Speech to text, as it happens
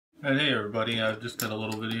And hey everybody, I've just got a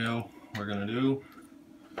little video we're gonna do.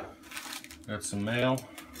 Got some mail,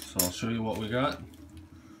 so I'll show you what we got.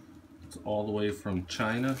 It's all the way from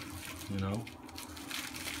China, you know,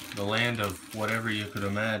 the land of whatever you could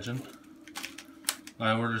imagine.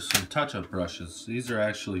 I ordered some touch-up brushes. These are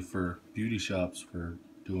actually for beauty shops for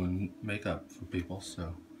doing makeup for people,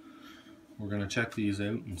 so we're gonna check these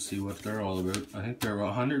out and see what they're all about. I think they're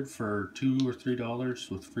 $100 for $2 or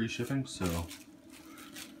 $3 with free shipping, so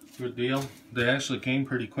good deal. They actually came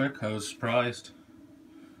pretty quick. I was surprised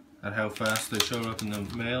at how fast they showed up in the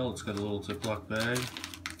mail. It's got a little Ziploc bag.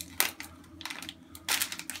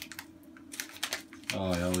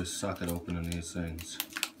 Oh, I always suck at opening these things.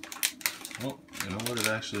 Oh, you know what? It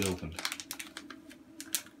actually opened.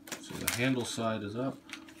 So the handle side is up.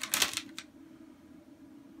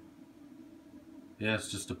 Yeah,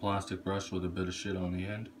 it's just a plastic brush with a bit of shit on the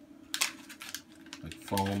end, like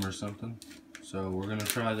foam or something. So we're gonna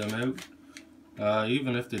try them out.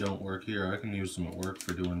 Even if they don't work here, I can use them at work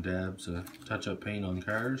for doing dabs, touch-up paint on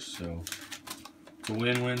cars. So it's a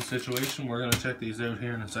win-win situation. We're gonna check these out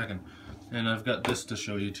here in a second, and I've got this to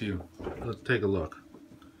show you too. Let's take a look.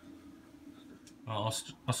 I'll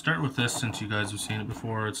start with this since you guys have seen it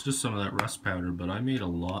before. It's just some of that rust powder, but I made a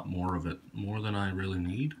lot more of it, more than I really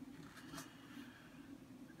need.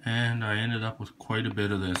 And I ended up with quite a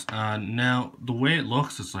bit of this. Now, the way it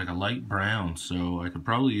looks, it's like a light brown, so I could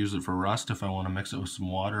probably use it for rust if I want to mix it with some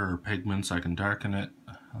water or pigments. I can darken it.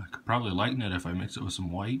 I could probably lighten it if I mix it with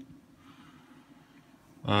some white.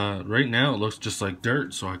 Right now it looks just like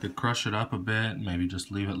dirt, so I could crush it up a bit, maybe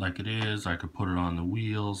just leave it like it is. I could put it on the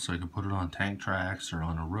wheels, I could put it on tank tracks or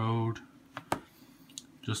on a road,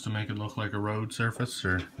 just to make it look like a road surface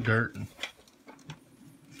or dirt.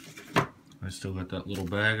 I still got that little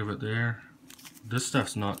bag of it there. This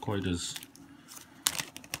stuff's not quite as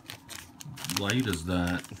light as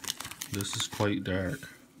that. This is quite dark.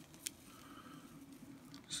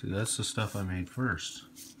 See, that's the stuff I made first.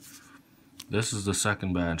 This is the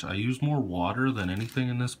second batch. I used more water than anything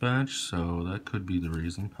in this batch, so that could be the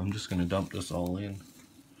reason. I'm just going to dump this all in.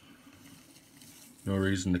 No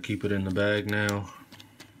reason to keep it in the bag now.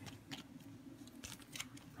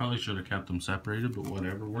 Probably should have kept them separated, but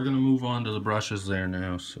whatever. We're going to move on to the brushes there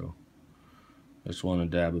now, so I just want to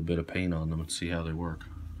dab a bit of paint on them and see how they work.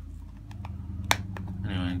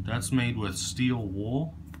 Anyway, that's made with steel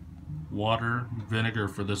wool, water, vinegar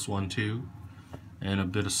for this one too, and a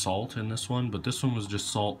bit of salt in this one, but this one was just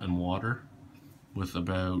salt and water with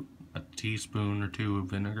about a teaspoon or two of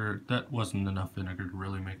vinegar. That wasn't enough vinegar to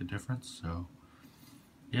really make a difference, so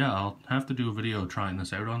yeah, I'll have to do a video trying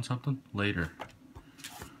this out on something later.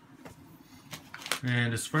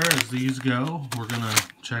 And as far as these go, we're gonna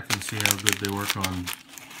check and see how good they work on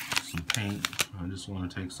some paint. I just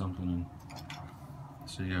want to take something and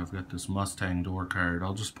see. I've got this Mustang door card.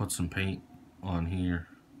 I'll just put some paint on here.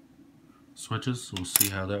 Switches, so we'll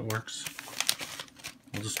see how that works.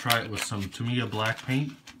 I'll just try it with some Tamiya black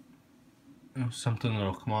paint. Something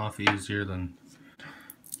that'll come off easier than...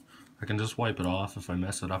 I can just wipe it off if I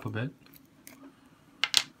mess it up a bit.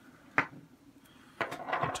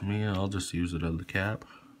 Tamiya, I'll just use it out of the cap.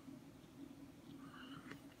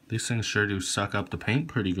 These things sure do suck up the paint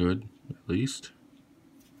pretty good, at least.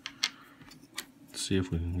 Let's see if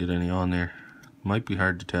we can get any on there. Might be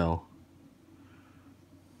hard to tell.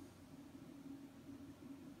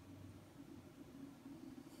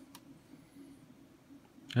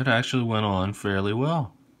 It actually went on fairly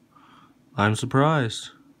well. I'm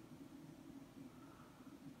surprised.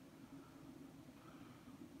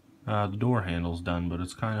 The door handle's done, but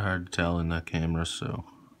it's kind of hard to tell in that camera, so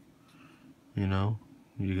you know,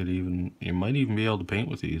 you might even be able to paint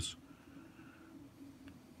with these.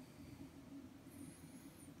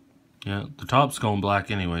 Yeah, the top's going black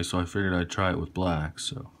anyway, so I figured I'd try it with black,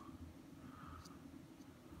 so.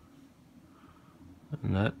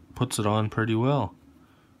 And that puts it on pretty well.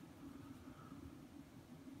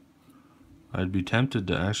 I'd be tempted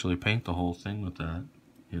to actually paint the whole thing with that,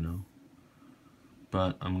 you know.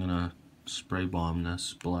 But I'm gonna spray bomb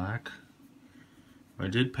this black. I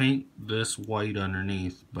did paint this white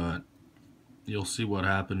underneath, but you'll see what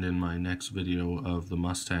happened in my next video of the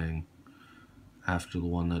Mustang after the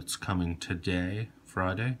one that's coming today,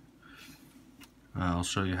 Friday. I'll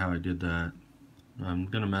show you how I did that. I'm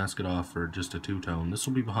gonna mask it off for just a two-tone. This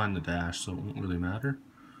will be behind the dash, so it won't really matter.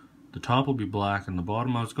 The top will be black, and the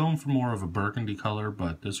bottom I was going for more of a burgundy color,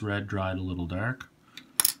 but this red dried a little dark.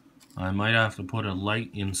 I might have to put a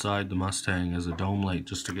light inside the Mustang as a dome light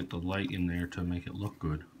just to get the light in there to make it look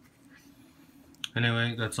good.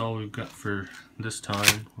 Anyway, that's all we've got for this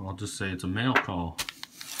time. I'll just say it's a mail call.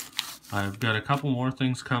 I've got a couple more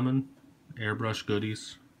things coming, airbrush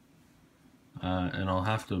goodies, and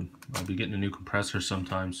I'll be getting a new compressor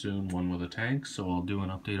sometime soon, one with a tank, so I'll do an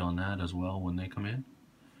update on that as well when they come in.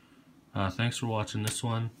 Thanks for watching this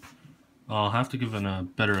one. I'll have to give a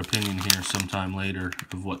better opinion here sometime later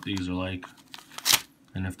of what these are like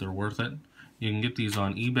and if they're worth it. You can get these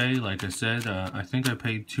on eBay, like I said. I think I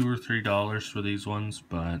paid $2 or $3 for these ones,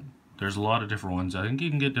 but there's a lot of different ones. I think you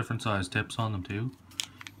can get different size tips on them too.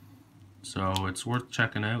 So it's worth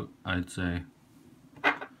checking out, I'd say.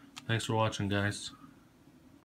 Thanks for watching, guys.